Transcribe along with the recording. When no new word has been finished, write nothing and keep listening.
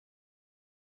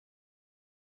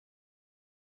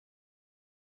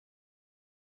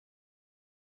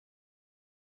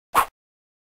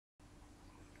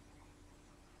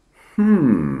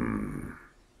Hmm.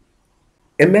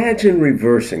 Imagine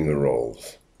reversing the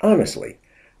roles. Honestly,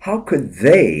 how could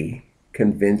they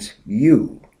convince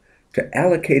you to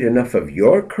allocate enough of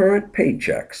your current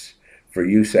paychecks for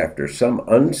use after some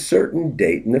uncertain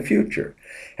date in the future?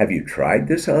 Have you tried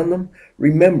this on them?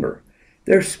 Remember,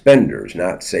 they're spenders,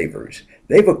 not savers.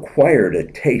 They've acquired a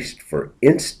taste for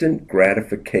instant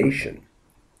gratification.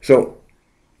 So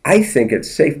I think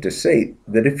it's safe to say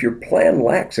that if your plan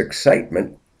lacks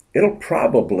excitement, it'll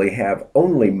probably have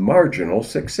only marginal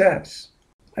success.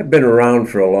 I've been around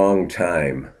for a long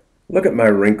time. Look at my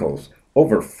wrinkles.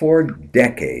 Over 4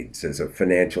 decades as a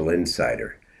financial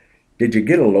insider. Did you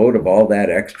get a load of all that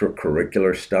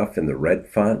extracurricular stuff in the red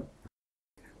font?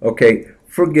 Okay,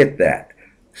 forget that.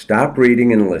 Stop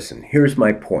reading and listen. Here's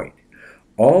my point.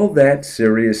 All that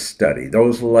serious study,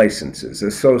 those licenses,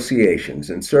 associations,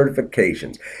 and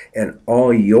certifications, and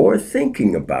all you're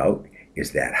thinking about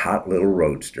is that hot little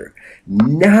roadster.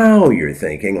 Now you're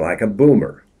thinking like a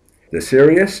boomer. The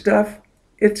serious stuff,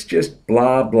 it's just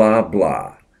blah, blah,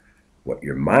 blah. What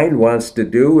your mind wants to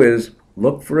do is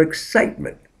look for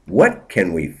excitement. What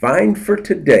can we find for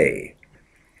today?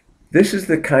 This is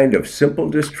the kind of simple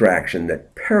distraction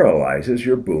that paralyzes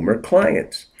your boomer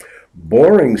clients.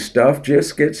 Boring stuff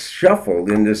just gets shuffled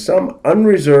into some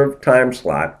unreserved time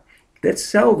slot that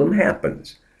seldom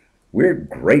happens. We're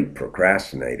great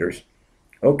procrastinators.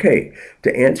 Okay,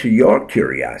 to answer your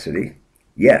curiosity,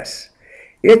 yes,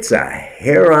 it's a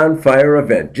hair on fire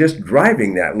event just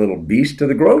driving that little beast to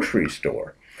the grocery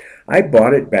store. I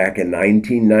bought it back in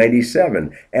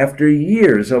 1997 after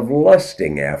years of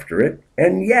lusting after it,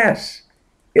 and yes,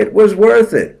 it was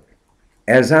worth it.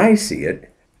 As I see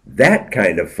it, that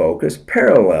kind of focus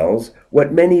parallels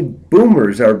what many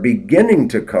boomers are beginning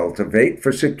to cultivate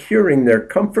for securing their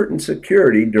comfort and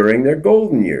security during their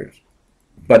golden years.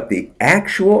 But the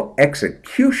actual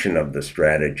execution of the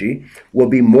strategy will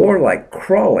be more like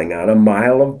crawling on a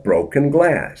mile of broken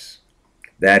glass.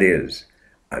 That is,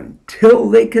 until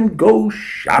they can go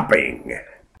shopping.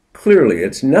 Clearly,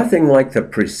 it's nothing like the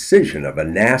precision of a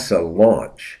NASA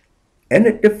launch, and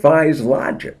it defies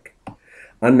logic.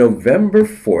 On November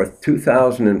 4th,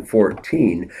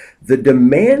 2014, the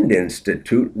Demand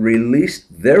Institute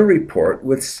released their report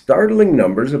with startling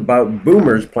numbers about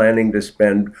boomers planning to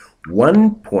spend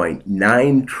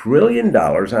 $1.9 trillion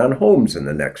on homes in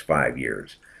the next 5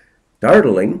 years.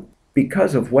 Startling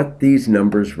because of what these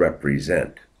numbers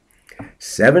represent.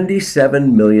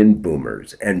 77 million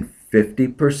boomers, and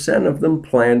 50% of them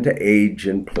plan to age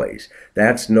in place.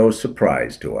 That's no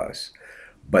surprise to us.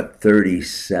 But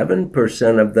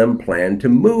 37% of them plan to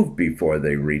move before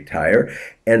they retire,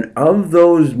 and of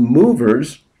those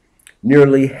movers,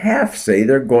 nearly half say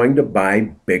they're going to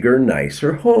buy bigger,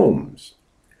 nicer homes.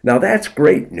 Now that's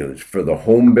great news for the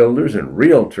home builders and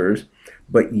realtors,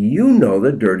 but you know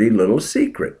the dirty little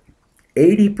secret.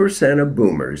 80% of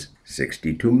boomers,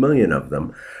 62 million of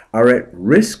them, are at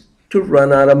risk to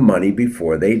run out of money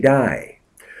before they die.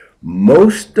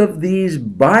 Most of these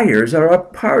buyers are a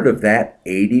part of that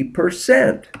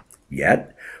 80%.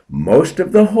 Yet, most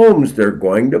of the homes they're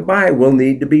going to buy will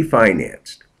need to be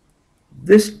financed.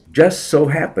 This just so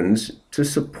happens to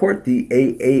support the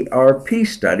AARP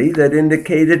study that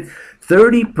indicated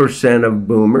 30% of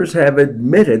boomers have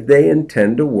admitted they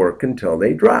intend to work until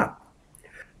they drop.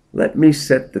 Let me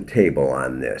set the table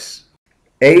on this.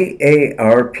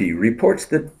 AARP reports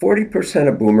that 40%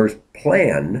 of boomers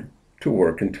plan to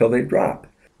work until they drop.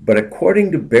 But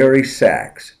according to Barry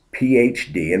Sachs,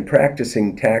 PhD and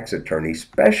practicing tax attorney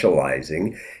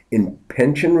specializing in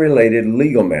pension-related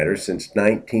legal matters since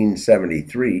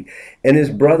 1973, and his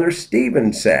brother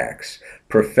Stephen Sachs,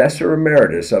 professor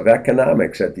emeritus of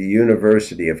economics at the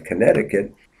University of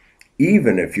Connecticut,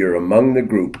 even if you're among the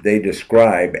group they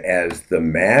describe as the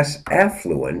mass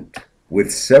affluent,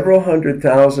 with several hundred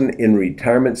thousand in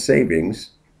retirement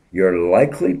savings, you're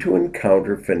likely to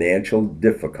encounter financial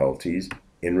difficulties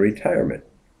in retirement.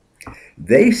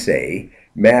 They say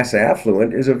mass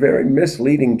affluent is a very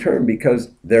misleading term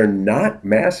because they're not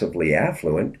massively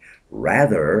affluent.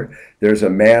 Rather, there's a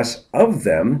mass of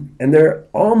them and they're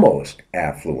almost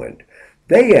affluent.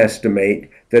 They estimate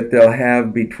that they'll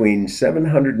have between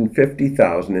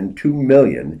 $750,000 and $2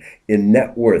 million in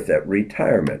net worth at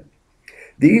retirement.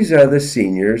 These are the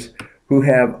seniors who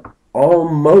have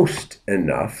almost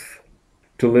enough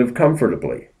to live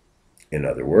comfortably. In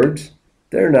other words,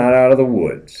 they're not out of the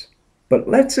woods. But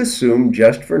let's assume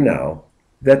just for now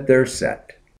that they're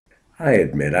set. I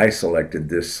admit I selected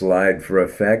this slide for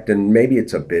effect, and maybe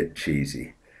it's a bit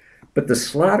cheesy. But the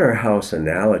slaughterhouse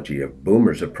analogy of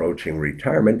boomers approaching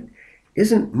retirement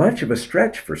isn't much of a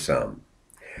stretch for some.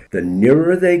 The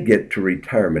nearer they get to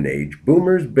retirement age,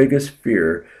 boomers' biggest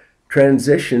fear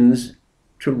transitions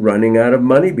to running out of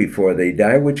money before they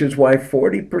die, which is why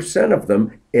 40% of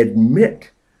them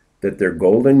admit that their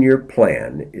golden year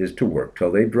plan is to work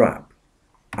till they drop.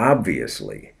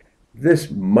 Obviously, this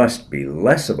must be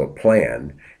less of a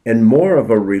plan and more of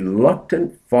a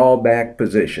reluctant fallback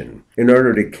position in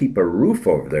order to keep a roof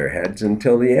over their heads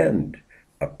until the end.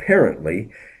 Apparently,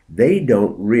 they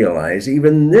don't realize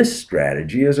even this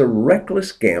strategy is a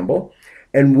reckless gamble,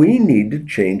 and we need to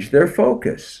change their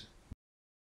focus.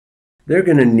 They're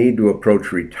going to need to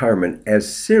approach retirement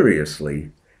as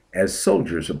seriously as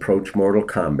soldiers approach mortal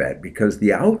combat, because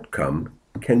the outcome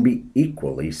can be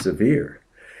equally severe.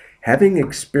 Having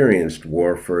experienced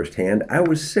war firsthand, I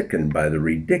was sickened by the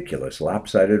ridiculous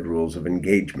lopsided rules of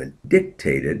engagement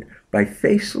dictated by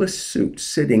faceless suits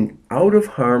sitting out of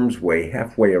harm's way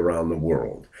halfway around the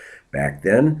world. Back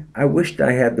then, I wished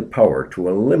I had the power to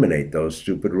eliminate those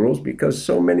stupid rules, because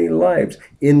so many lives,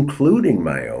 including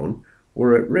my own,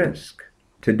 were at risk.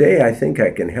 Today, I think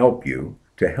I can help you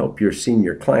to help your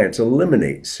senior clients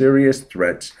eliminate serious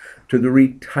threats to the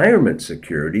retirement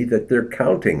security that they're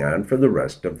counting on for the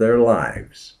rest of their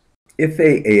lives. If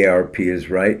AARP is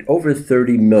right, over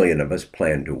 30 million of us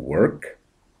plan to work,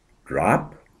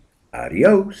 drop,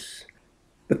 adios.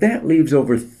 But that leaves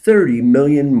over 30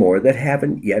 million more that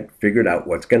haven't yet figured out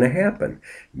what's going to happen.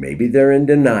 Maybe they're in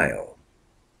denial.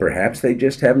 Perhaps they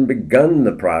just haven't begun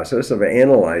the process of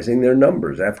analyzing their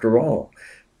numbers. After all,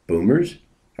 boomers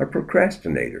are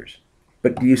procrastinators.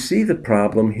 But do you see the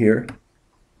problem here?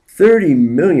 30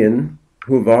 million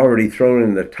who have already thrown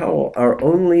in the towel are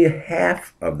only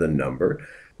half of the number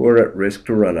who are at risk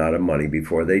to run out of money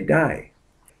before they die.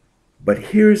 But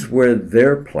here's where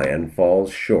their plan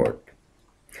falls short.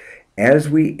 As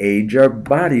we age, our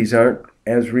bodies aren't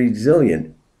as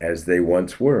resilient as they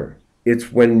once were.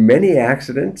 It's when many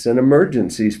accidents and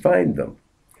emergencies find them.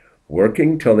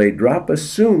 Working till they drop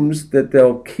assumes that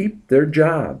they'll keep their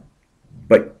job.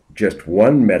 But just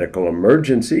one medical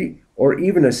emergency or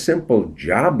even a simple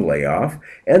job layoff,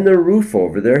 and the roof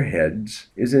over their heads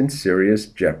is in serious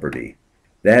jeopardy.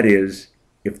 That is,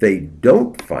 if they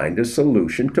don't find a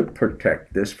solution to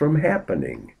protect this from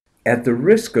happening. At the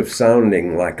risk of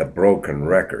sounding like a broken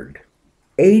record,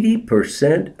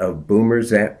 80% of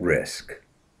boomers at risk.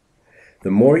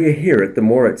 The more you hear it, the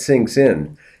more it sinks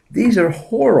in. These are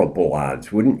horrible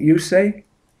odds, wouldn't you say?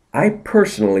 I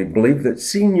personally believe that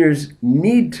seniors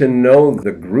need to know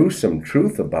the gruesome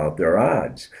truth about their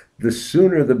odds. The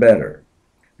sooner the better.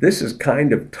 This is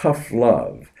kind of tough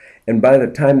love, and by the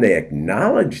time they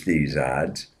acknowledge these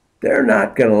odds, they're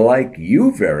not going to like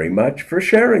you very much for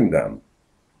sharing them.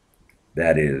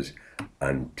 That is,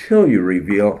 until you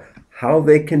reveal how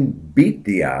they can beat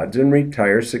the odds and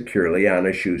retire securely on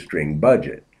a shoestring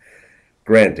budget.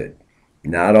 Granted,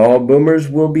 not all boomers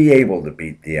will be able to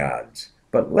beat the odds.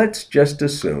 But let's just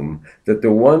assume that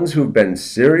the ones who've been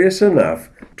serious enough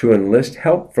to enlist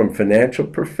help from financial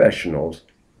professionals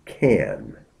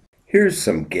can. Here's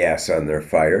some gas on their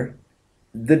fire.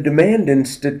 The Demand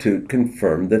Institute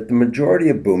confirmed that the majority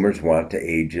of boomers want to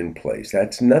age in place.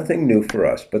 That's nothing new for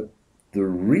us, but the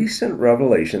recent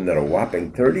revelation that a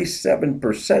whopping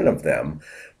 37% of them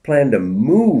plan to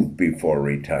move before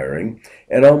retiring,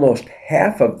 and almost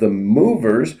half of the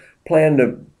movers plan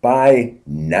to buy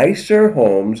nicer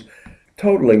homes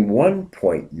totaling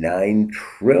 $1.9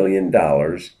 trillion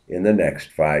in the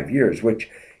next 5 years, which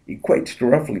equates to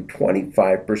roughly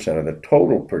 25% of the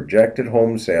total projected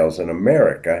home sales in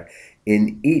America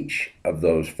in each of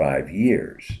those 5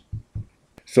 years.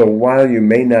 So while you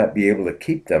may not be able to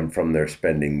keep them from their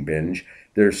spending binge,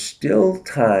 there's still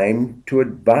time to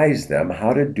advise them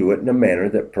how to do it in a manner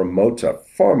that promotes a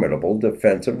formidable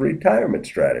defensive retirement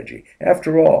strategy.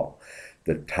 After all,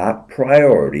 the top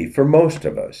priority for most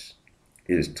of us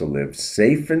is to live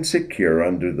safe and secure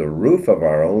under the roof of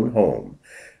our own home.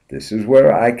 This is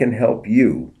where I can help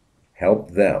you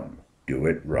help them do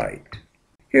it right.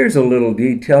 Here's a little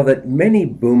detail that many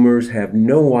boomers have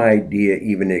no idea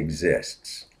even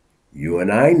exists. You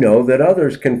and I know that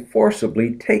others can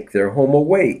forcibly take their home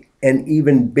away, and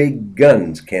even big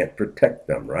guns can't protect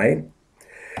them, right?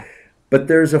 But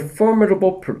there's a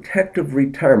formidable protective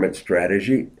retirement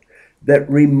strategy that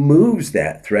removes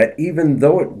that threat, even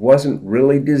though it wasn't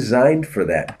really designed for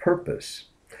that purpose.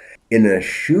 In a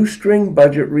shoestring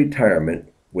budget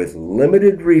retirement with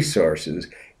limited resources,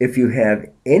 if you have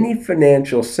any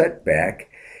financial setback,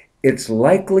 it's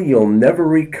likely you'll never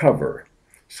recover.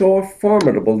 So a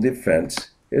formidable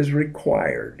defense is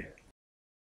required.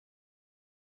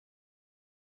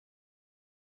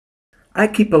 I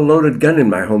keep a loaded gun in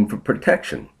my home for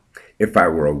protection. If I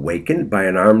were awakened by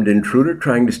an armed intruder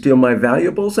trying to steal my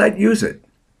valuables, I'd use it.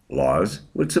 Laws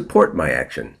would support my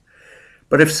action.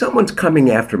 But if someone's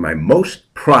coming after my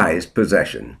most prized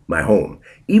possession, my home,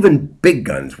 even big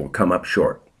guns will come up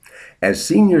short. As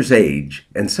seniors age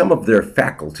and some of their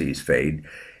faculties fade,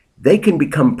 they can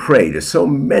become prey to so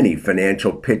many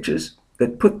financial pitches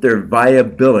that put their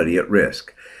viability at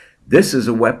risk. This is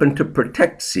a weapon to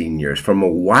protect seniors from a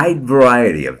wide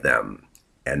variety of them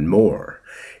and more.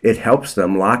 It helps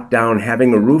them lock down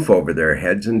having a roof over their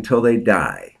heads until they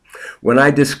die. When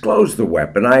I disclose the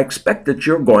weapon, I expect that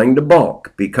you're going to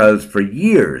balk because for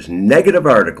years, negative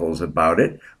articles about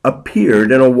it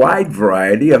appeared in a wide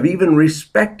variety of even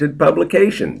respected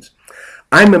publications.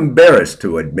 I'm embarrassed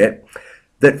to admit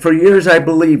that for years I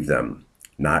believed them,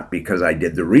 not because I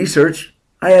did the research.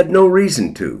 I had no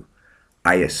reason to.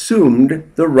 I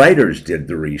assumed the writers did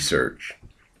the research.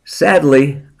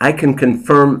 Sadly, I can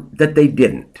confirm that they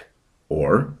didn't.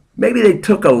 Or maybe they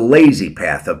took a lazy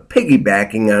path of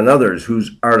piggybacking on others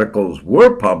whose articles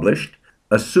were published,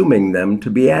 assuming them to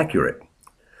be accurate.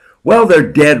 Well,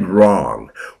 they're dead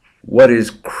wrong. What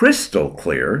is crystal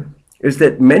clear is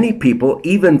that many people,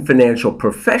 even financial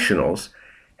professionals,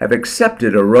 have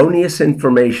accepted erroneous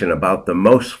information about the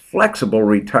most flexible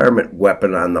retirement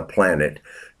weapon on the planet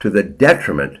to the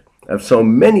detriment of so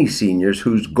many seniors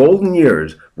whose golden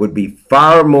years would be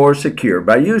far more secure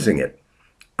by using it.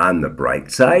 On the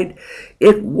bright side,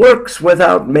 it works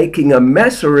without making a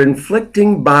mess or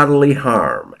inflicting bodily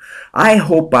harm. I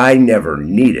hope I never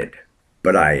need it,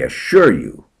 but I assure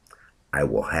you, I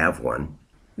will have one.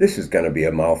 This is going to be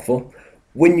a mouthful.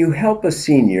 When you help a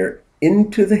senior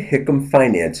into the HICM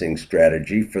financing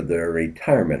strategy for their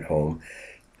retirement home,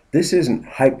 this isn't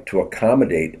hyped to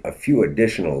accommodate a few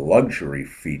additional luxury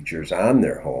features on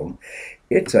their home.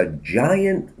 It's a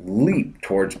giant leap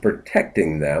towards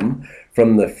protecting them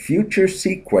from the future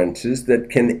sequences that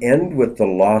can end with the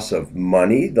loss of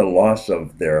money, the loss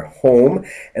of their home,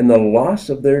 and the loss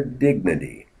of their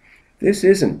dignity. This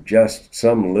isn't just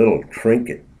some little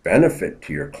trinket benefit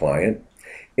to your client.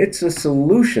 It's a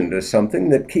solution to something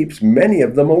that keeps many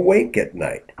of them awake at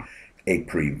night. A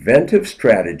preventive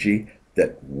strategy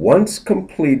that once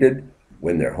completed,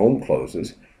 when their home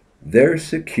closes, they're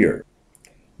secure.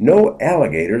 No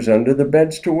alligators under the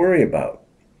beds to worry about.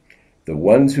 The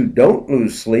ones who don't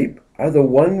lose sleep are the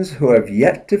ones who have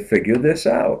yet to figure this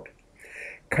out.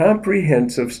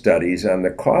 Comprehensive studies on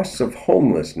the costs of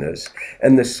homelessness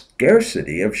and the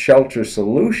scarcity of shelter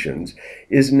solutions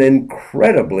is an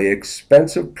incredibly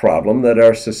expensive problem that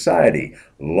our society,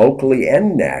 locally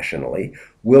and nationally,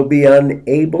 will be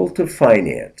unable to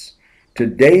finance.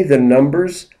 Today, the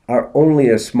numbers are only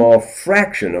a small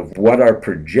fraction of what are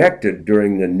projected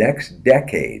during the next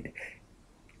decade.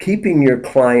 Keeping your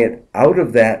client out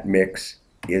of that mix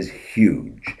is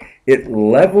huge. It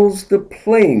levels the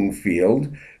playing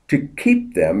field to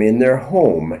keep them in their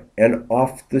home and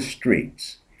off the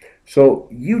streets. So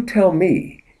you tell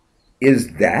me,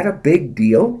 is that a big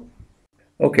deal?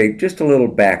 Okay, just a little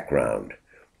background.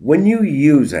 When you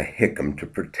use a HICM to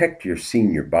protect your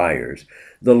senior buyers,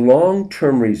 the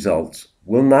long-term results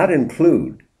will not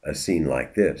include a scene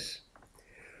like this.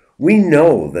 We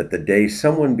know that the day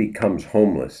someone becomes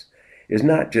homeless is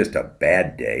not just a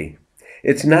bad day.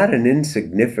 It's not an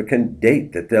insignificant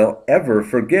date that they'll ever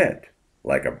forget,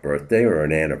 like a birthday or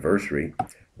an anniversary.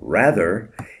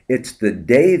 Rather, it's the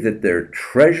day that their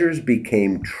treasures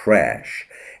became trash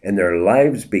and their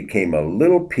lives became a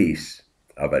little piece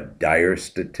of a dire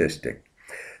statistic.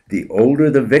 The older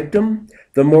the victim,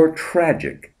 the more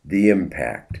tragic the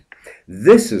impact.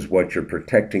 This is what you're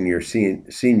protecting your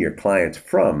senior clients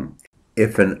from.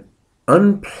 If an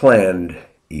unplanned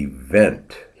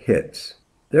event hits,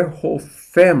 their whole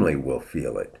family will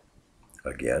feel it.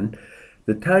 Again,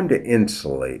 the time to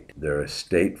insulate their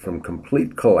estate from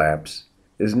complete collapse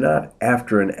is not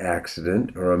after an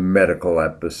accident or a medical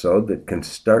episode that can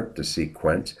start the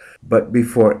sequence, but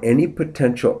before any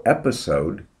potential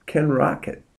episode can rock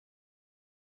it.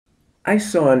 I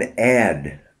saw an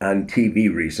ad on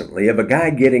TV recently of a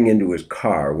guy getting into his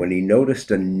car when he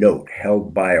noticed a note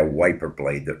held by a wiper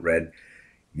blade that read,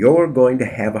 "You're going to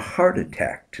have a heart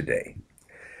attack today."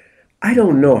 I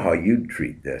don't know how you'd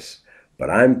treat this, but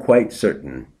I'm quite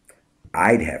certain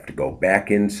I'd have to go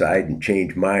back inside and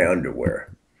change my underwear.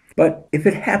 But if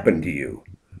it happened to you,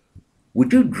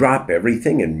 would you drop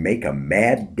everything and make a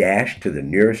mad dash to the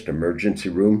nearest emergency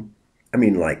room? I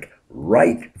mean, like,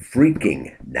 right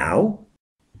freaking now?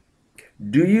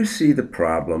 Do you see the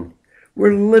problem?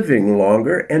 We're living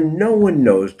longer and no one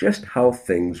knows just how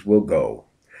things will go.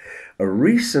 A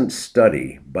recent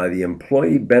study by the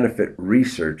Employee Benefit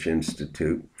Research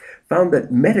Institute found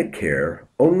that Medicare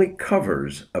only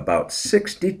covers about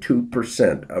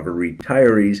 62% of a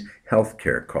retiree's health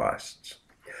care costs.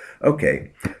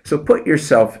 Okay, so put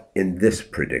yourself in this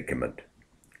predicament.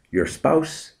 Your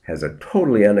spouse has a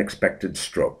totally unexpected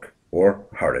stroke or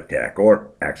heart attack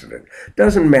or accident.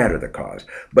 Doesn't matter the cause,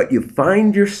 but you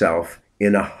find yourself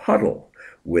in a huddle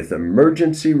with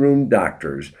emergency room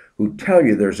doctors who tell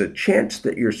you there's a chance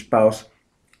that your spouse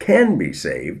can be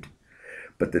saved,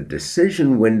 but the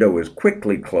decision window is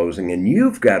quickly closing and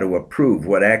you've got to approve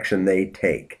what action they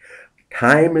take.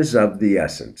 Time is of the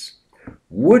essence.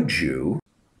 Would you,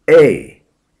 A,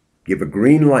 give a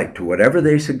green light to whatever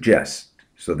they suggest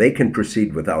so they can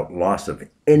proceed without loss of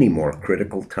any more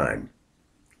critical time?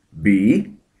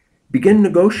 B, begin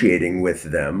negotiating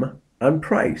with them on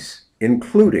price,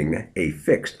 including a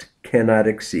fixed cannot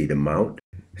exceed amount.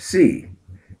 C,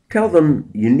 tell them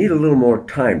you need a little more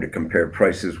time to compare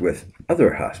prices with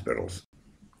other hospitals.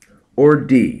 Or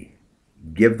D,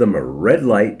 give them a red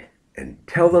light and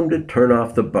tell them to turn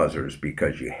off the buzzers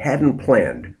because you hadn't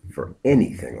planned for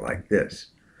anything like this.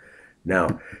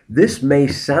 Now, this may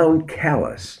sound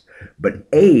callous, but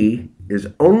A is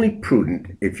only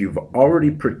prudent if you've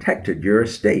already protected your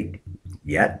estate.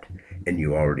 Yet, and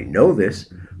you already know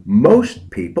this, most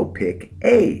people pick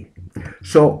A.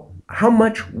 So, how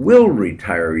much will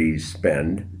retirees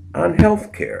spend on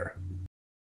health care?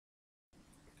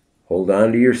 Hold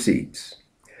on to your seats.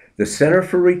 The Center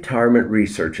for Retirement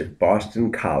Research at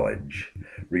Boston College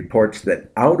reports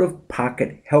that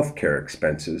out-of-pocket healthcare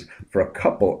expenses for a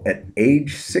couple at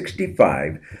age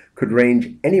 65 could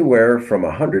range anywhere from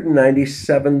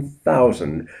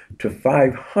 $197,000 to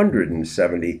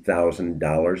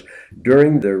 $570,000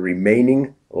 during their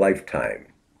remaining lifetime.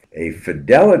 A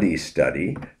Fidelity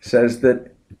study says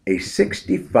that a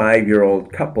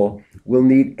 65-year-old couple will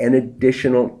need an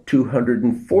additional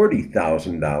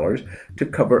 $240,000 to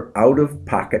cover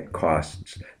out-of-pocket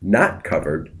costs not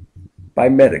covered by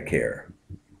Medicare.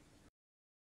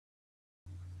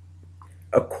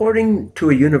 According to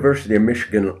a University of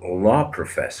Michigan law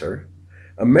professor,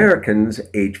 Americans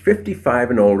age 55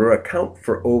 and older account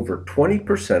for over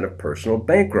 20% of personal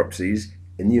bankruptcies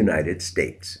in the United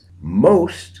States.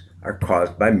 Most are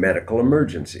caused by medical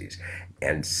emergencies,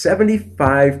 and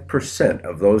 75%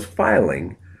 of those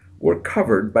filing were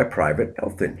covered by private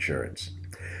health insurance.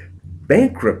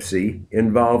 Bankruptcy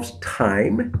involves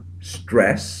time,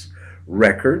 stress,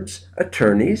 records,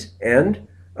 attorneys, and,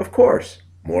 of course,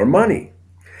 more money.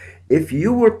 If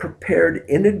you were prepared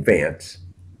in advance,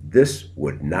 this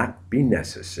would not be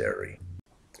necessary.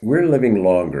 We're living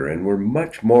longer and we're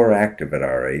much more active at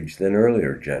our age than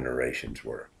earlier generations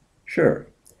were. Sure,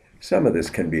 some of this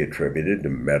can be attributed to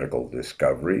medical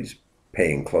discoveries,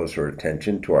 paying closer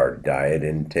attention to our diet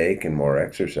intake and more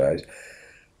exercise,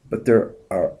 but there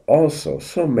are also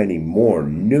so many more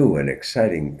new and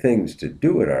exciting things to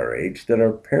do at our age that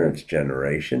our parents'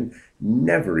 generation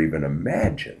never even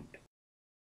imagined.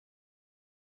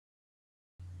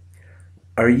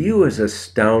 Are you as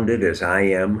astounded as I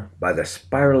am by the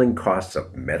spiraling costs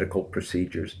of medical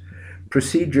procedures?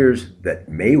 Procedures that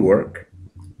may work,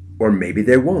 or maybe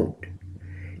they won't.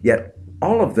 Yet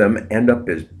all of them end up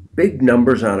as big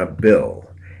numbers on a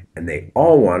bill, and they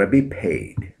all want to be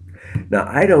paid. Now,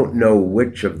 I don't know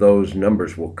which of those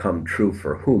numbers will come true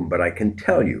for whom, but I can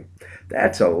tell you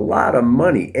that's a lot of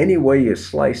money any way you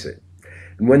slice it.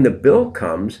 And when the bill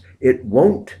comes, it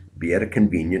won't be at a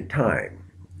convenient time.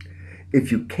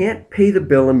 If you can't pay the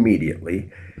bill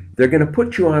immediately, they're going to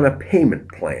put you on a payment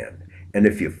plan. And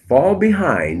if you fall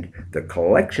behind, the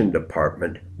collection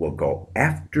department will go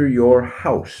after your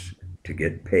house to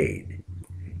get paid.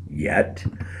 Yet,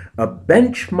 a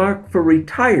benchmark for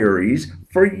retirees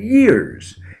for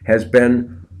years has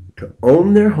been to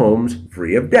own their homes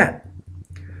free of debt.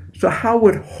 So how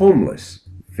would homeless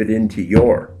fit into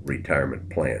your retirement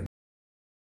plan?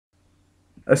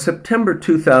 A September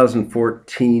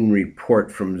 2014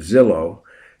 report from Zillow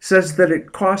says that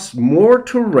it costs more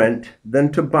to rent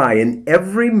than to buy in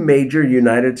every major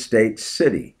United States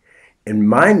city. In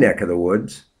my neck of the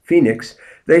woods, Phoenix,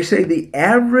 they say the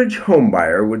average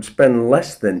homebuyer would spend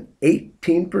less than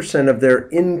 18% of their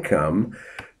income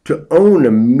to own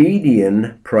a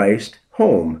median-priced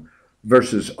home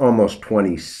versus almost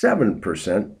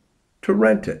 27% to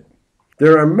rent it.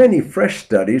 There are many fresh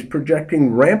studies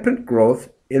projecting rampant growth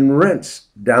in rents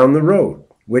down the road,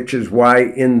 which is why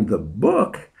in the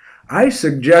book I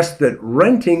suggest that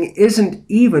renting isn't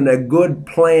even a good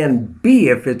plan B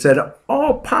if it's at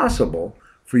all possible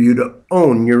for you to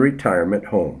own your retirement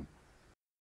home.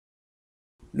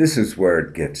 This is where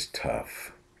it gets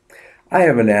tough. I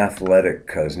have an athletic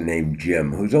cousin named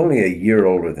Jim who's only a year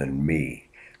older than me.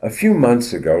 A few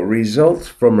months ago, results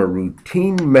from a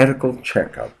routine medical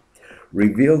checkup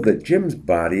revealed that Jim's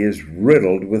body is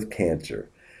riddled with cancer.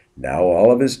 Now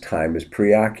all of his time is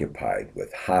preoccupied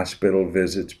with hospital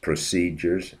visits,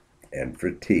 procedures, and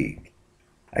fatigue.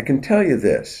 I can tell you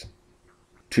this: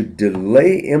 to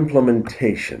delay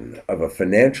implementation of a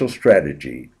financial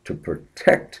strategy to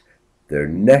protect their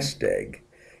nest egg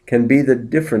can be the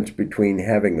difference between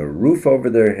having a roof over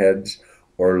their heads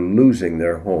or losing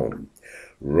their home.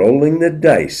 Rolling the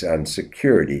dice on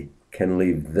security can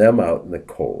leave them out in the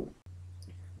cold.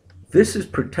 This is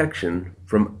protection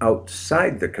from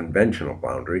outside the conventional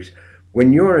boundaries.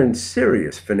 When you're in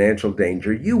serious financial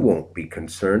danger, you won't be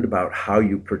concerned about how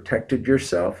you protected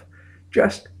yourself,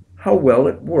 just how well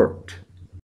it worked.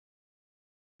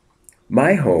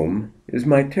 My home is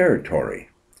my territory.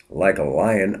 Like a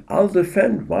lion, I'll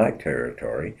defend my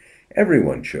territory.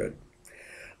 Everyone should.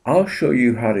 I'll show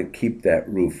you how to keep that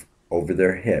roof over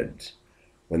their heads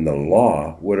when the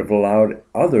law would have allowed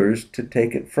others to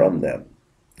take it from them.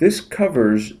 This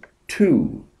covers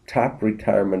two top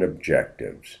retirement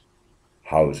objectives: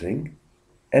 housing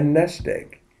and nest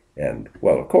egg, and,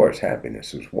 well, of course,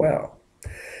 happiness as well.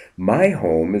 My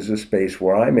home is a space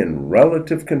where I'm in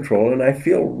relative control and I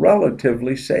feel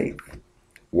relatively safe.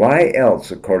 Why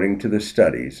else, according to the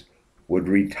studies, would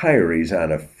retirees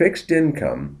on a fixed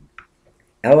income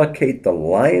allocate the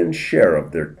lion's share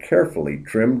of their carefully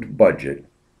trimmed budget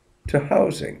to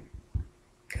housing?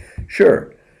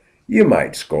 Sure, you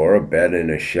might score a bed in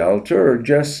a shelter or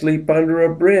just sleep under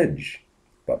a bridge,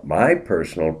 but my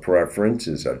personal preference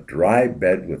is a dry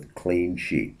bed with clean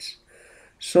sheets.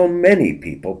 So many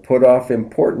people put off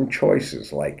important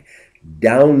choices like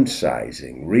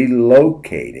downsizing,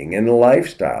 relocating, and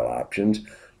lifestyle options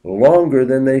longer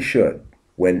than they should,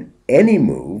 when any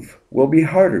move will be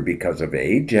harder because of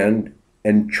age and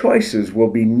choices will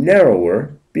be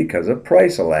narrower because of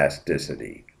price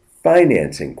elasticity,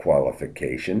 financing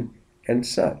qualification, and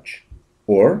such.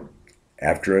 Or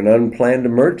after an unplanned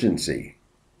emergency,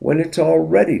 when it's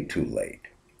already too late.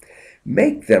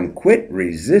 Make them quit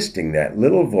resisting that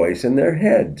little voice in their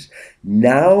heads.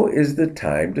 Now is the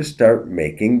time to start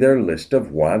making their list of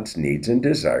wants, needs, and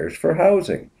desires for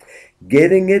housing.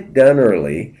 Getting it done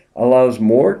early allows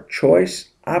more choice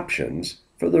options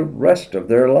for the rest of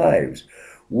their lives.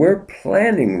 We're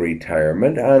planning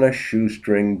retirement on a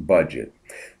shoestring budget.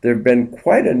 There have been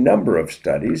quite a number of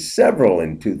studies, several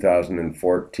in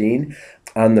 2014,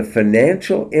 on the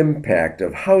financial impact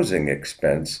of housing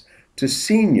expense to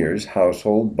seniors'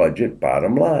 household budget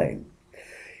bottom line,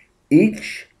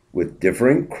 each with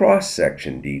differing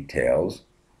cross-section details,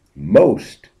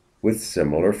 most with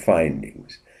similar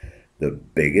findings. The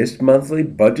biggest monthly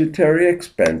budgetary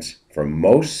expense for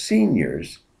most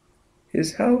seniors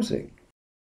is housing.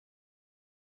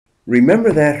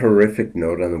 Remember that horrific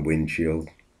note on the windshield?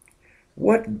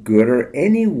 What good are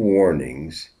any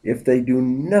warnings if they do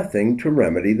nothing to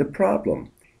remedy the problem?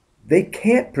 They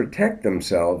can't protect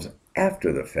themselves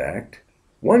after the fact.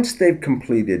 Once they've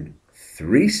completed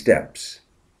 3 steps,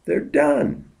 they're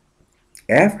done.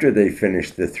 After they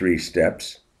finish the 3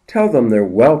 steps, tell them they're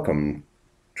welcome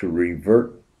to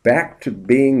revert back to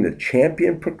being the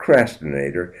champion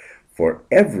procrastinator for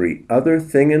every other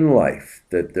thing in life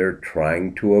that they're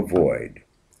trying to avoid,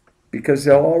 because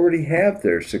they'll already have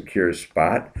their secure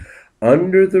spot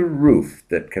under the roof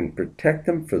that can protect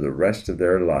them for the rest of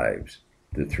their lives.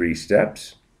 The 3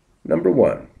 steps: number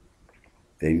 1,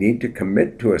 they need to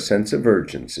commit to a sense of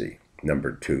urgency.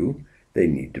 Number 2, they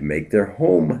need to make their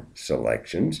home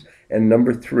selections. And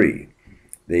number 3,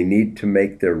 they need to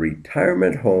make their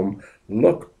retirement home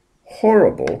look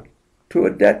horrible to a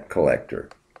debt collector.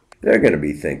 They're going to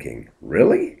be thinking,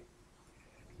 really?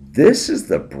 This is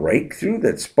the breakthrough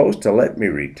that's supposed to let me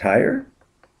retire?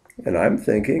 And I'm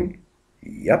thinking,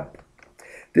 yep.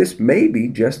 This may be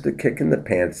just the kick in the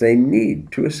pants they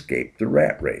need to escape the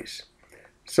rat race.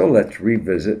 So let's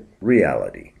revisit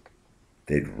reality.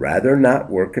 They'd rather not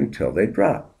work until they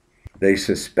drop. They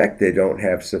suspect they don't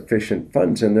have sufficient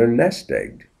funds in their nest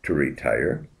egg to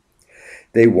retire.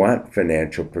 They want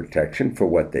financial protection for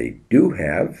what they do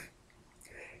have.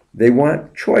 They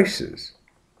want choices,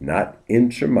 not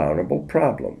insurmountable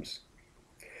problems.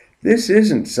 This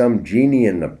isn't some genie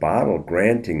in the bottle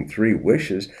granting 3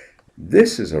 wishes.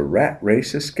 This is a rat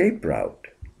race escape route.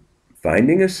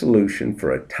 Finding a solution for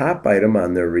a top item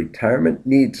on their retirement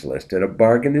needs list at a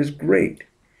bargain is great.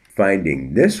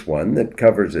 Finding this one that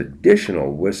covers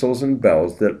additional whistles and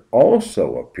bells that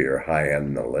also appear high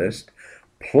on the list,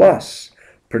 plus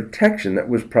protection that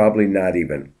was probably not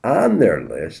even on their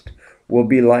list, will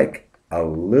be like a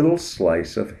little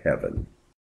slice of heaven.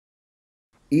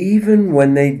 Even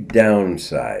when they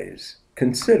downsize,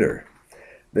 consider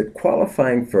that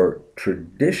qualifying for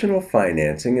traditional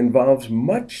financing involves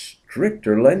much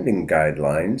stricter lending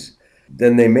guidelines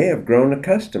than they may have grown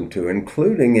accustomed to,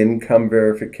 including income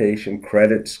verification,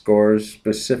 credit scores,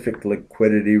 specific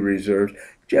liquidity reserves,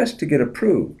 just to get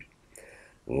approved.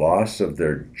 Loss of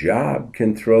their job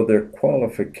can throw their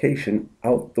qualification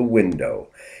out the window,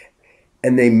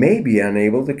 and they may be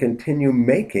unable to continue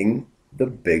making the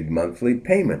big monthly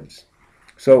payments.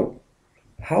 So,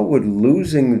 how would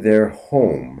losing their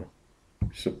home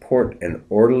support an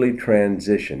orderly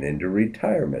transition into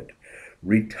retirement?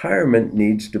 Retirement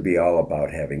needs to be all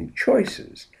about having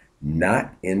choices,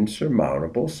 not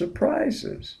insurmountable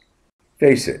surprises.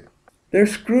 Face it, they're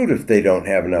screwed if they don't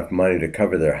have enough money to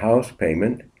cover their house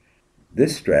payment.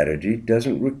 This strategy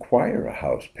doesn't require a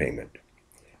house payment.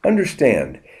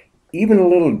 Understand, even a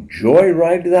little joy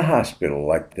ride to the hospital,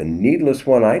 like the needless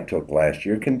one I took last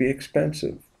year, can be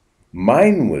expensive.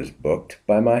 Mine was booked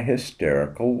by my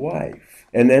hysterical wife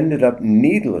and ended up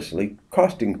needlessly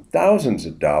costing thousands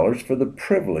of dollars for the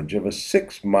privilege of a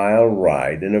 6-mile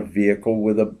ride in a vehicle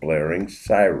with a blaring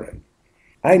siren.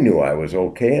 I knew I was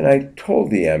okay, and I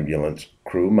told the ambulance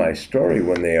crew my story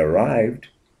when they arrived.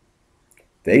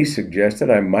 They suggested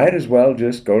I might as well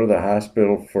just go to the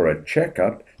hospital for a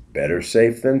checkup. Better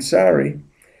safe than sorry.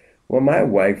 Well, my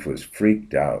wife was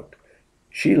freaked out.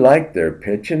 She liked their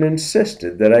pitch and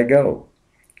insisted that I go.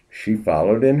 She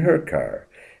followed in her car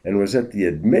and was at the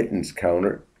admittance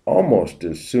counter almost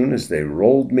as soon as they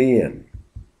rolled me in.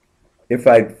 If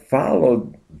I'd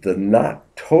followed the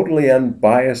not totally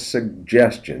unbiased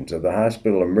suggestions of the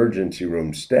hospital emergency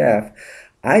room staff,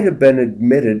 I'd have been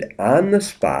admitted on the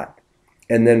spot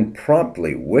and then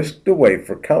promptly whisked away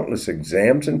for countless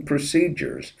exams and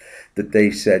procedures that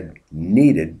they said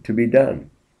needed to be done.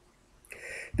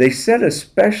 They said a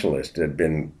specialist had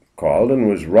been called and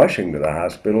was rushing to the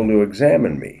hospital to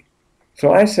examine me.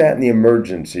 So I sat in the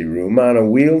emergency room on a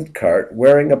wheeled cart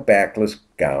wearing a backless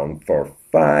gown for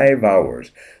 5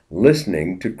 hours,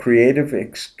 listening to creative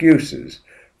excuses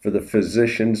for the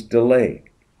physician's delay,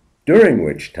 during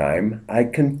which time I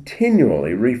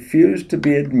continually refused to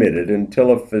be admitted until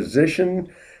a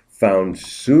physician found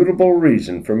suitable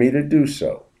reason for me to do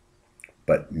so.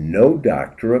 But no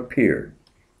doctor appeared.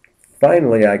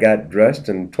 Finally, I got dressed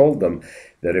and told them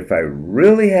that if I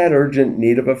really had urgent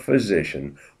need of a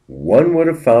physician, one would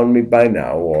have found me by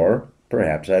now, or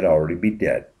perhaps I'd already be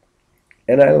dead.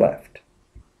 And I left.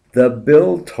 The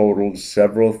bill totaled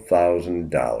several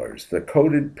 $1,000s. The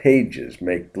coded pages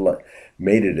made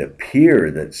it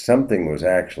appear that something was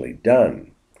actually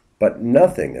done, but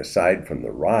nothing aside from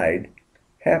the ride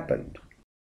happened.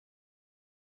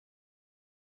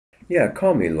 Yeah,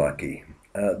 call me lucky.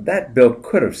 That bill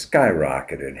could have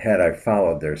skyrocketed had I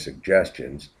followed their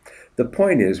suggestions. The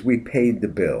point is, we paid the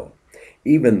bill,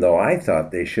 even though I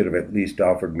thought they should have at least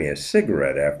offered me a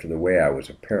cigarette after the way I was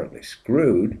apparently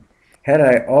screwed. Had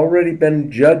I already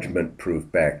been judgment-proof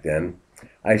back then,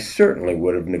 I certainly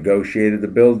would have negotiated the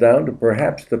bill down to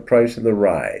perhaps the price of the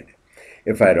ride.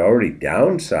 If I'd already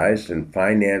downsized and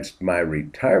financed my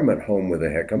retirement home with a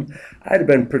Hickam, I'd have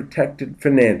been protected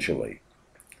financially.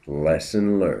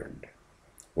 Lesson learned.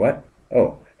 What?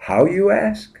 Oh, how, you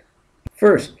ask?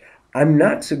 First, I'm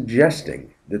not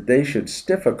suggesting that they should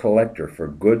stiff a collector for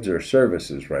goods or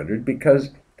services rendered,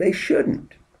 because they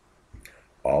shouldn't.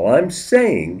 All I'm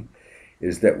saying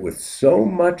is that with so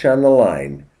much on the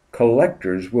line,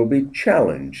 collectors will be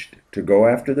challenged to go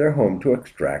after their home to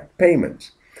extract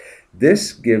payments.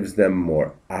 This gives them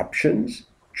more options,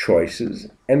 choices,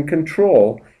 and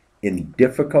control in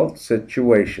difficult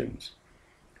situations.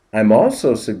 I'm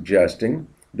also suggesting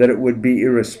that it would be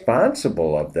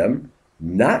irresponsible of them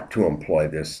not to employ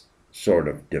this sort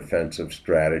of defensive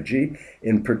strategy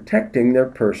in protecting their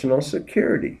personal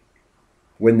security.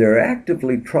 When they're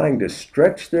actively trying to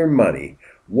stretch their money,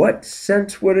 what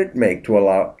sense would it make to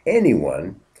allow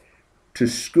anyone to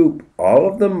scoop all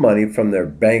of the money from their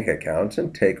bank accounts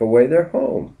and take away their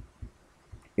home?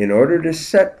 In order to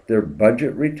set their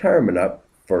budget retirement up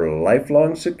for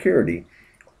lifelong security,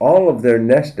 all of their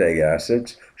nest egg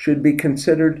assets should be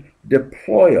considered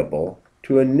deployable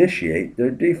to initiate their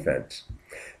defense.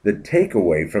 The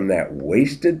takeaway from that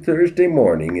wasted Thursday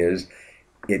morning is,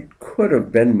 it could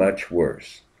have been much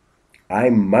worse. I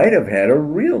might have had a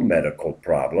real medical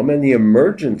problem, and the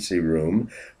emergency room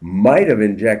might have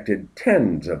injected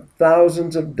tens of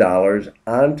thousands of dollars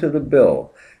onto the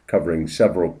bill, covering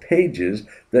several pages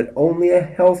that only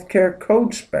a healthcare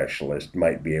code specialist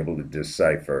might be able to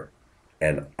decipher,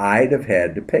 and I'd have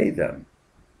had to pay them.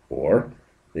 Or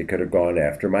They could have gone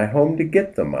after my home to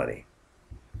get the money.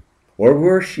 Or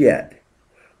worse yet,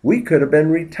 we could have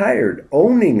been retired,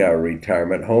 owning our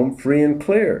retirement home free and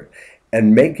clear,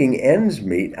 and making ends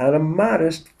meet on a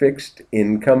modest fixed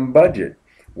income budget,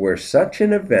 where such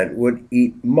an event would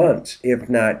eat months, if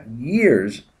not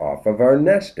years, off of our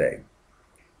nest egg.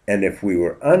 And if we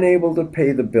were unable to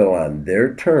pay the bill on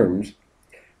their terms,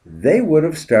 they would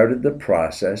have started the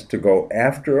process to go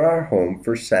after our home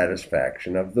for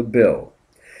satisfaction of the bill.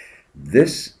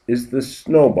 This is the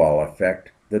snowball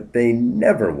effect that they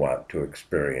never want to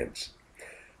experience.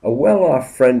 A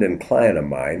well-off friend and client of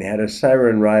mine had a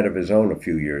siren ride of his own a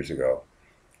few years ago.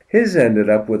 His ended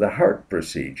up with a heart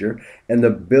procedure, and the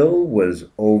bill was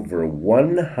over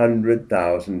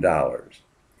 $100,000.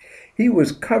 He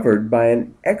was covered by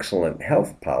an excellent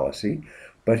health policy,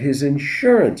 but his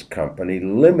insurance company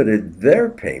limited their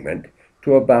payment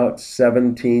to about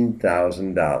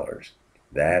 $17,000.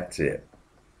 That's it.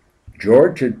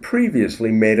 George had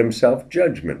previously made himself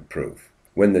judgment-proof.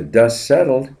 When the dust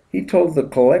settled, he told the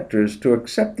collectors to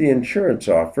accept the insurance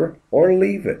offer or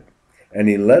leave it, and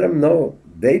he let them know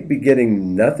they'd be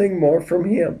getting nothing more from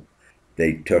him.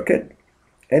 They took it,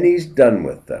 and he's done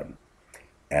with them.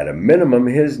 At a minimum,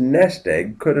 his nest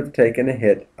egg could have taken a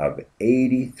hit of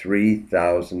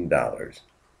 $83,000,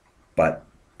 but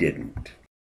didn't.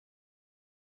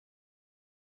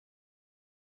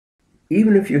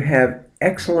 Even if you have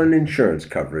excellent insurance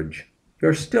coverage,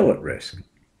 you're still at risk.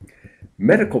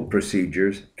 Medical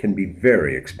procedures can be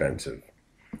very expensive.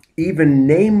 Even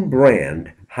name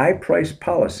brand, high-priced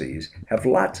policies have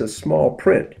lots of small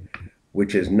print,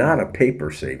 which is not a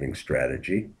paper-saving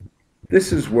strategy.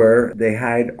 This is where they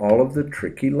hide all of the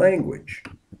tricky language.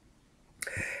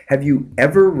 Have you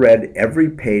ever read every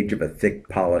page of a thick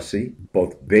policy,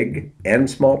 both big and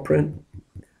small print?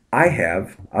 I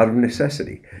have, out of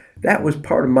necessity. That was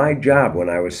part of my job when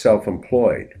I was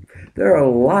self-employed. There are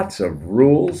lots of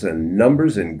rules and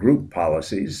numbers in group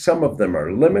policies. Some of them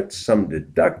are limits, some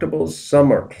deductibles,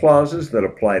 some are clauses that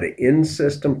apply to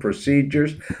in-system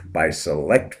procedures by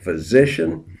select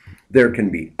physician. There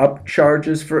can be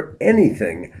upcharges for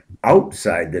anything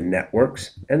outside the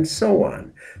networks, and so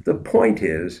on. The point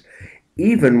is,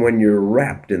 even when you're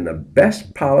wrapped in the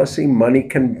best policy money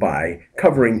can buy,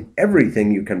 covering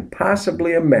everything you can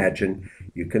possibly imagine,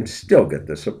 you can still get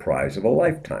the surprise of a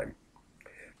lifetime.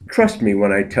 Trust me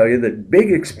when I tell you that big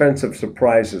expensive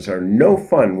surprises are no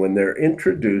fun when they're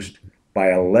introduced by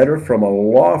a letter from a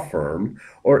law firm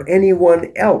or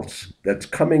anyone else that's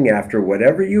coming after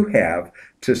whatever you have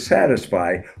to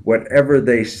satisfy whatever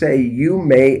they say you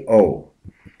may owe.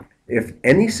 If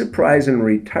any surprise in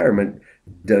retirement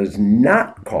does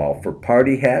not call for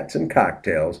party hats and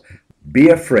cocktails, be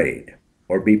afraid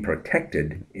or be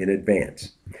protected in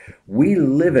advance. We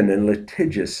live in a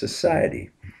litigious society.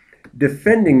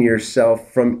 Defending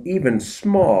yourself from even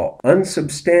small,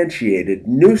 unsubstantiated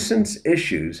nuisance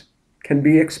issues can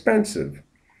be expensive.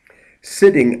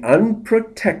 Sitting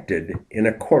unprotected in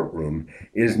a courtroom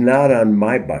is not on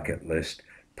my bucket list.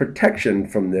 Protection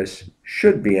from this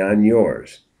should be on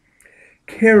yours.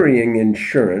 Carrying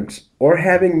insurance or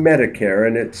having Medicare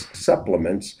and its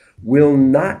supplements will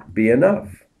not be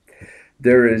enough.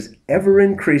 There is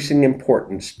ever-increasing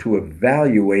importance to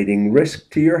evaluating risk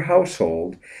to your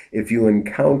household if you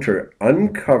encounter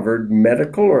uncovered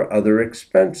medical or other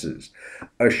expenses.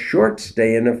 A short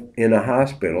stay in a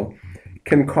hospital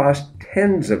can cost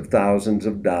tens of thousands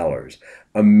of dollars.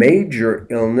 A major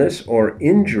illness or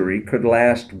injury could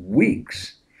last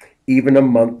weeks, even a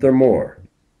month or more.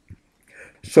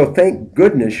 So thank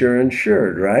goodness you're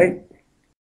insured, right?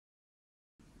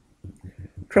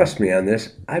 Trust me on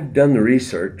this, I've done the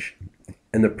research,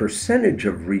 and the percentage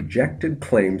of rejected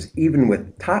claims, even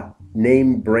with top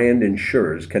name brand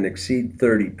insurers, can exceed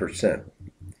 30%.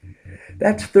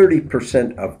 That's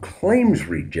 30% of claims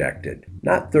rejected,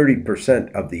 not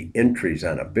 30% of the entries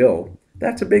on a bill.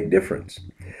 That's a big difference.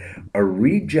 A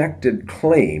rejected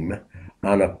claim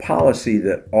on a policy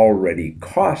that already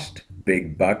cost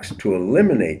big bucks to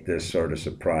eliminate this sort of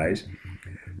surprise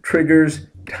triggers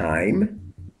time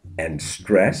and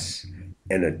stress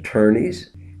and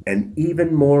attorneys and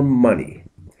even more money.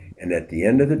 And at the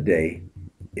end of the day,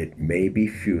 it may be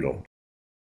futile.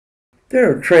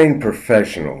 There are trained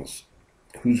professionals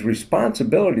whose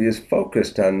responsibility is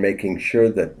focused on making sure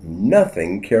that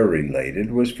nothing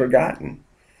care-related was forgotten.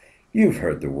 You've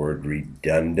heard the word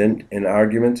redundant in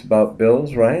arguments about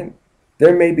bills, right?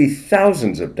 There may be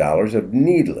thousands of dollars of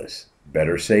needless,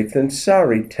 better safe than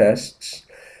sorry tests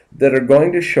that are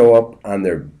going to show up on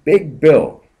their big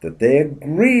bill that they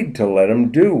agreed to let them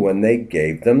do when they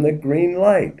gave them the green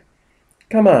light.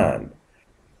 Come on.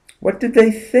 What did they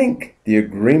think the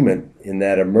agreement in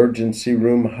that emergency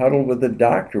room huddle with the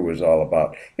doctor was all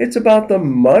about? It's about the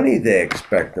money they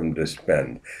expect them to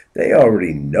spend. They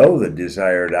already know the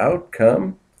desired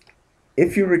outcome.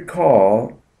 If you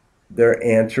recall, their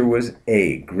answer was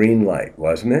A, green light,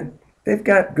 wasn't it? They've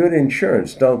got good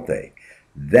insurance, don't they?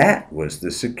 That was the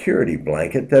security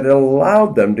blanket that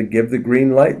allowed them to give the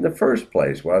green light in the first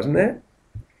place, wasn't it?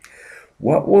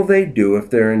 What will they do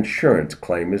if their insurance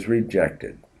claim is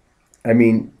rejected? I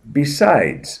mean,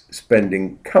 besides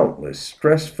spending countless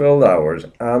stress-filled hours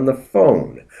on the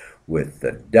phone with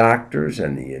the doctors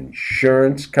and the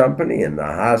insurance company and the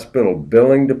hospital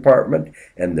billing department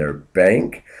and their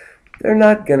bank, they're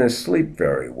not going to sleep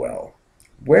very well.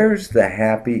 Where's the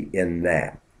happy in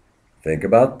that? Think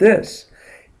about this.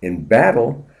 In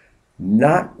battle,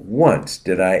 not once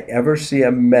did I ever see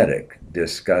a medic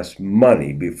discuss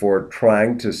money before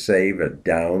trying to save a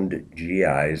downed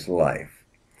GI's life.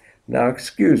 Now,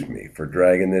 excuse me for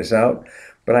dragging this out,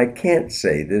 but I can't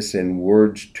say this in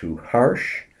words too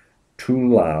harsh, too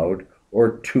loud,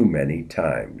 or too many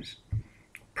times.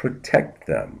 Protect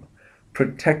them,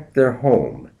 protect their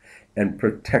home, and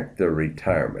protect their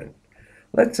retirement.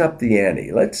 Let's up the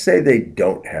ante. Let's say they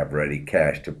don't have ready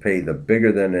cash to pay the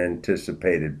bigger than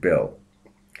anticipated bill.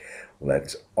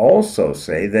 Let's also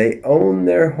say they own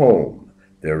their home,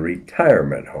 their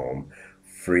retirement home,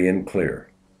 free and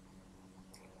clear.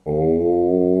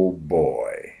 Oh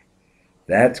boy,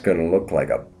 that's going to look like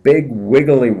a big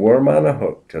wiggly worm on a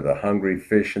hook to the hungry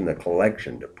fish in the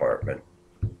collection department.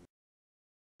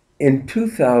 In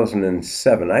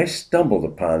 2007, I stumbled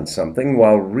upon something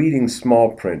while reading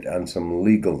small print on some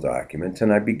legal documents,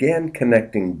 and I began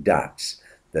connecting dots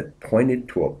that pointed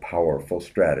to a powerful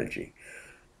strategy.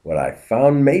 What I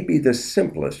found may be the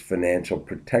simplest financial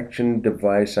protection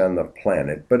device on the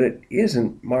planet, but it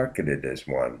isn't marketed as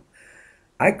one.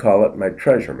 I call it my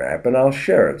treasure map, and I'll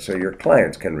share it so your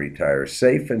clients can retire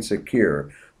safe and secure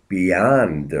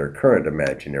beyond their current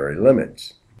imaginary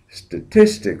limits.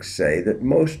 Statistics say that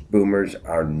most boomers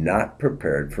are not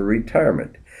prepared for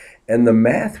retirement, and the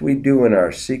math we do in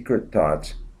our secret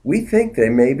thoughts, we think they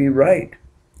may be right.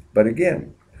 But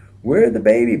again, we're the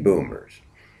baby boomers.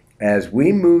 As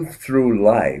we move through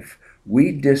life,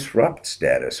 we disrupt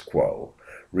status quo.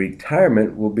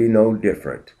 Retirement will be no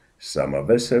different. Some of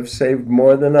us have saved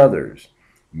more than others.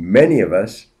 Many of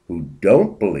us who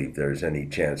don't believe there's any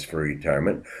chance for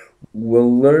retirement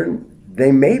will learn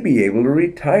they may be able to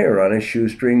retire on a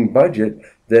shoestring budget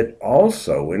that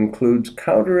also includes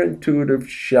counterintuitive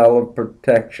shell of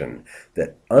protection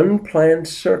that unplanned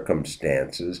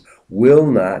circumstances will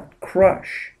not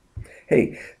crush.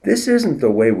 Hey, this isn't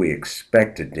the way we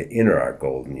expected to enter our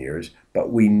golden years, but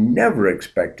we never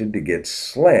expected to get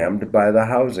slammed by the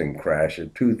housing crash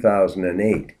of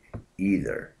 2008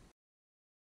 either.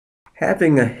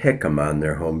 Having a HICM on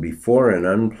their home before an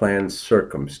unplanned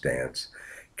circumstance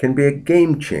can be a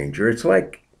game changer. It's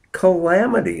like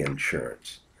calamity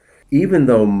insurance. Even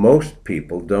though most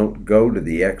people don't go to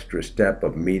the extra step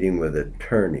of meeting with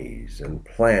attorneys and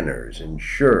planners,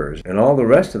 insurers, and all the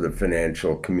rest of the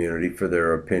financial community for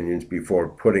their opinions before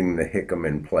putting the HICM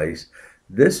in place,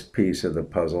 this piece of the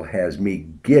puzzle has me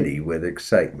giddy with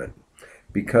excitement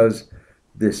because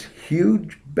this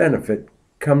huge benefit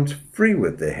comes free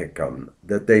with the HICM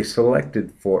that they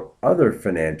selected for other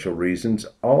financial reasons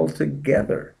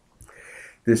altogether.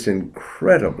 This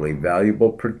incredibly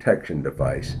valuable protection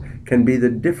device can be the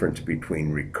difference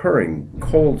between recurring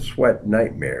cold sweat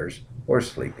nightmares or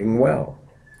sleeping well,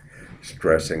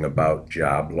 stressing about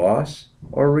job loss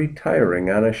or retiring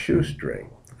on a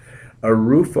shoestring, a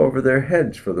roof over their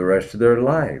heads for the rest of their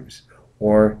lives,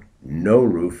 or no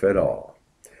roof at all.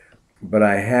 But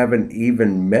I haven't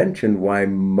even mentioned why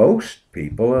most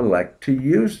people elect to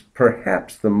use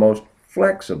perhaps the most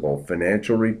flexible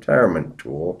financial retirement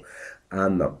tool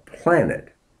on the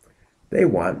planet. They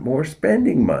want more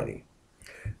spending money.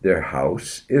 Their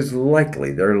house is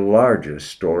likely their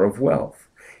largest store of wealth.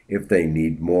 If they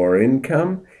need more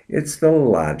income, it's the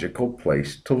logical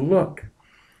place to look.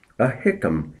 A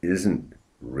HICM isn't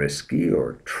risky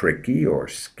or tricky or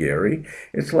scary.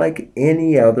 It's like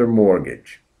any other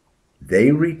mortgage.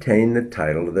 They retain the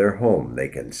title of their home. They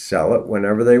can sell it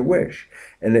whenever they wish,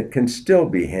 and it can still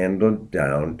be handed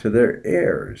down to their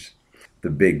heirs. The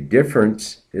big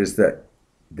difference is that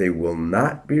they will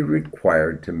not be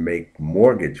required to make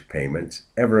mortgage payments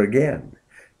ever again.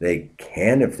 They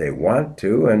can if they want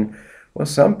to, and, well,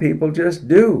 some people just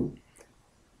do.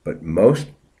 But most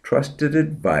trusted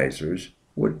advisors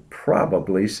would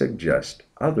probably suggest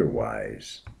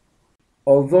otherwise.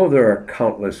 Although there are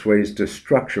countless ways to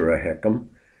structure a HICM,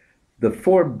 The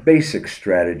four basic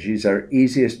strategies are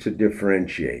easiest to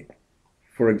differentiate.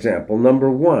 For example, number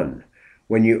one,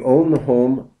 when you own the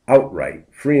home outright,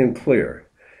 free and clear,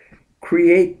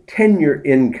 create tenure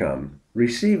income.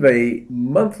 Receive a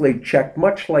monthly check,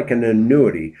 much like an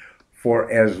annuity,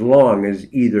 for as long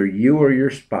as either you or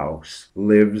your spouse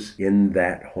lives in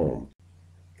that home.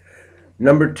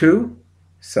 Number two,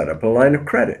 set up a line of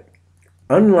credit.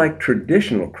 Unlike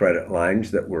traditional credit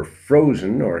lines that were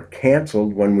frozen or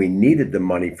canceled when we needed the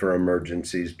money for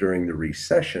emergencies during the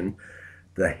recession,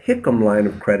 the Hickam line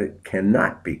of credit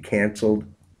cannot be canceled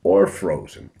or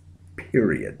frozen,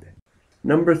 period.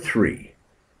 Number three,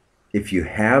 if you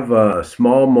have a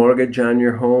small mortgage on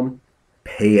your home,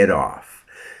 pay it off.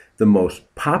 The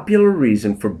most popular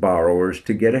reason for borrowers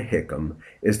to get a Hickam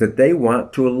is that they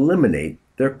want to eliminate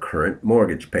their current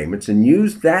mortgage payments and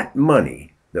use that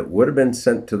money that would have been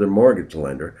sent to their mortgage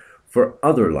lender for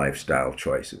other lifestyle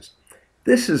choices.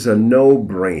 This is a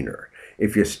no-brainer.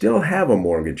 If you still have a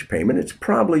mortgage payment, it's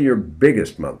probably your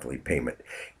biggest monthly payment.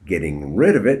 Getting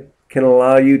rid of it can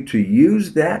allow you to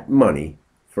use that money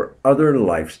for other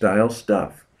lifestyle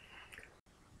stuff.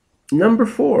 Number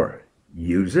four,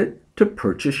 use it to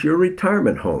purchase your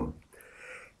retirement home.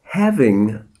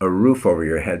 Having a roof over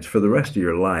your heads for the rest of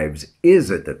your lives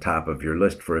is at the top of your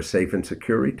list for a safe and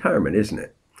secure retirement, isn't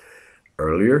it?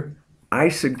 Earlier, I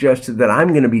suggested that I'm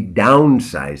going to be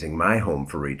downsizing my home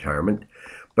for retirement,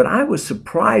 but I was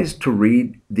surprised to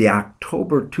read the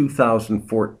October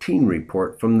 2014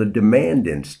 report from the Demand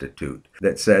Institute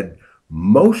that said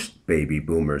most baby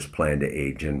boomers plan to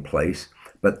age in place,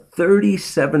 but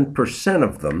 37%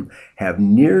 of them have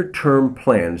near-term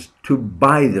plans to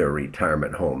buy their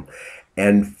retirement home,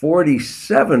 and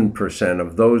 47%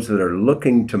 of those that are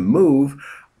looking to move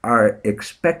are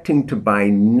expecting to buy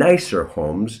nicer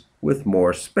homes with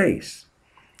more space.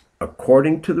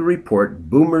 According to the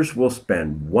report, boomers will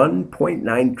spend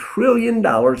 $1.9 trillion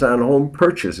on home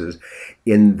purchases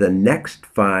in the next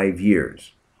 5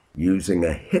 years. Using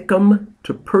a Hickam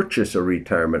to purchase a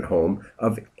retirement home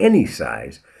of any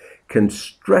size can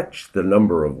stretch the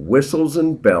number of whistles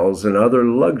and bells and other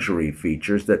luxury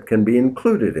features that can be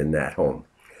included in that home.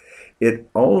 It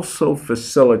also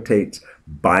facilitates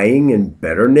buying in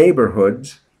better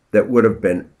neighborhoods that would have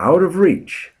been out of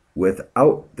reach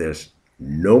without this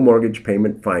no mortgage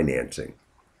payment financing.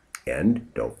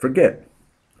 And don't forget,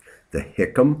 the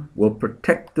Hickam will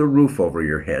protect the roof over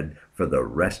your head for the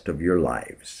rest of your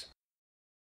lives.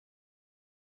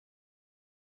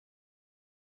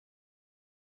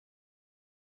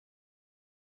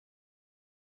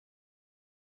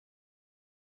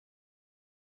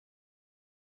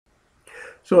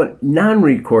 So a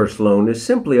non-recourse loan is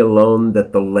simply a loan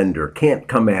that the lender can't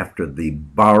come after the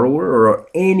borrower or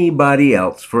anybody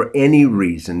else for any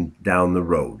reason down the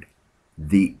road.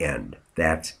 The end.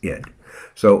 That's it.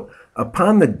 So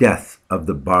upon the death of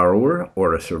the borrower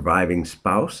or a surviving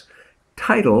spouse,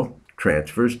 title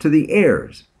transfers to the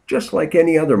heirs, just like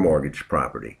any other mortgage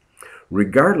property.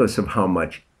 Regardless of how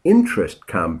much interest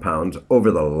compounds over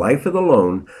the life of the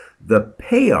loan, the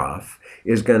payoff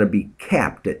is going to be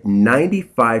capped at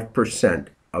 95%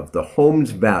 of the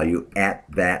home's value at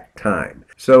that time.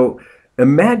 So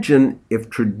imagine if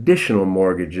traditional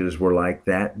mortgages were like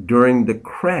that. During the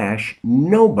crash,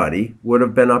 nobody would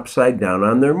have been upside down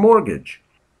on their mortgage.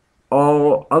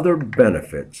 All other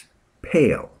benefits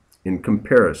pale in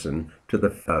comparison to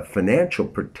the financial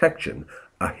protection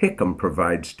a Hickam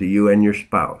provides to you and your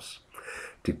spouse.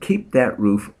 To keep that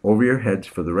roof over your heads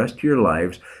for the rest of your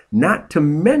lives, not to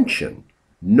mention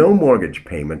no mortgage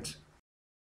payments.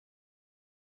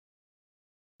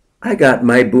 I got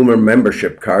my Boomer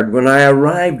membership card when I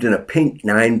arrived in a pink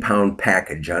 9-pound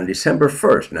package on December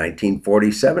 1st,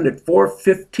 1947 at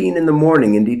 4:15 in the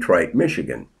morning in Detroit,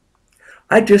 Michigan.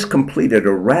 I just completed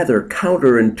a rather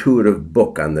counterintuitive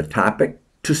book on the topic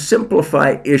to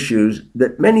simplify issues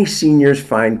that many seniors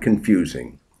find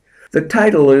confusing. The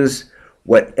title is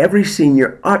What Every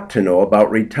Senior Ought to Know About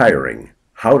Retiring: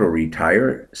 How to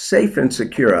Retire Safe and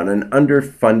Secure on an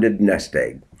Underfunded Nest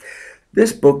Egg.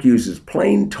 This book uses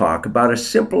plain talk about a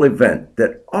simple event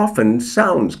that often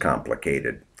sounds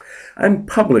complicated. I'm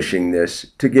publishing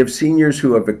this to give seniors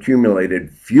who have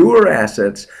accumulated fewer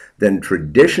assets than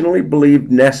traditionally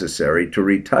believed necessary to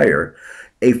retire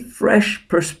a fresh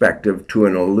perspective to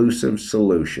an elusive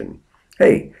solution.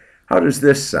 Hey, how does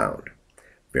this sound?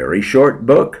 Very short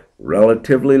book,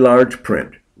 relatively large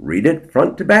print. Read it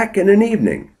front to back in an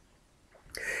evening.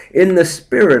 In the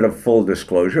spirit of full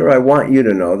disclosure, I want you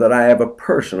to know that I have a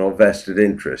personal vested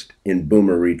interest in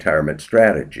Boomer retirement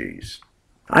strategies.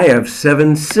 I have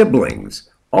 7 siblings,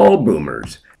 all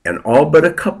Boomers, and all but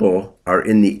a couple are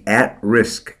in the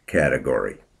at-risk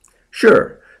category.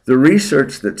 Sure, the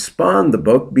research that spawned the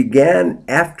book began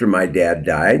after my dad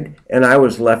died, and I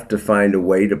was left to find a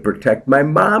way to protect my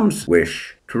mom's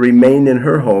wish to remain in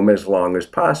her home as long as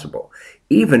possible,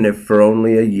 even if for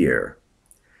only a year.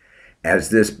 As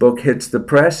this book hits the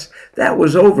press, that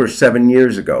was over 7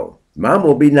 years ago. Mom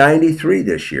will be 93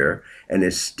 this year and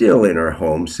is still in her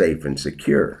home safe and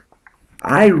secure.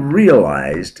 I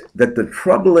realized that the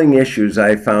troubling issues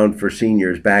I found for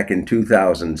seniors back in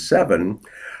 2007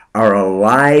 are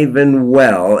alive and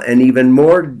well and even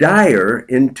more dire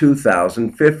in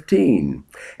 2015,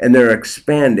 and they're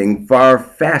expanding far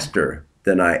faster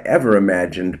than I ever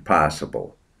imagined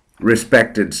possible.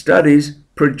 Respected studies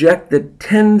project that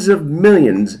tens of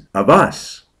millions of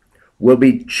us will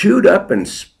be chewed up and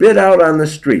spit out on the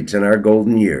streets in our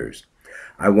golden years.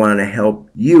 I want to help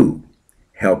you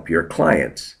help your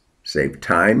clients save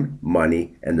time,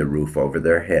 money, and the roof over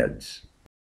their heads.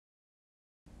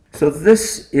 So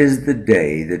this is the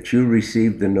day that you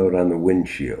received the note on the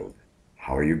windshield.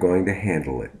 How are you going to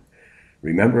handle it?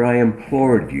 Remember, I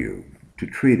implored you to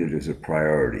treat it as a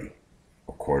priority.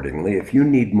 Accordingly, if you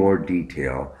need more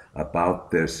detail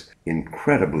about this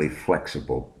incredibly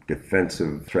flexible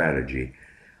defensive strategy,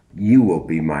 you will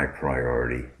be my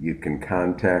priority. You can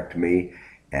contact me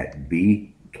at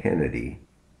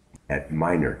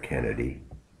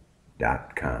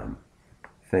bkennedy@minorkennedy.com.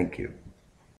 Thank you.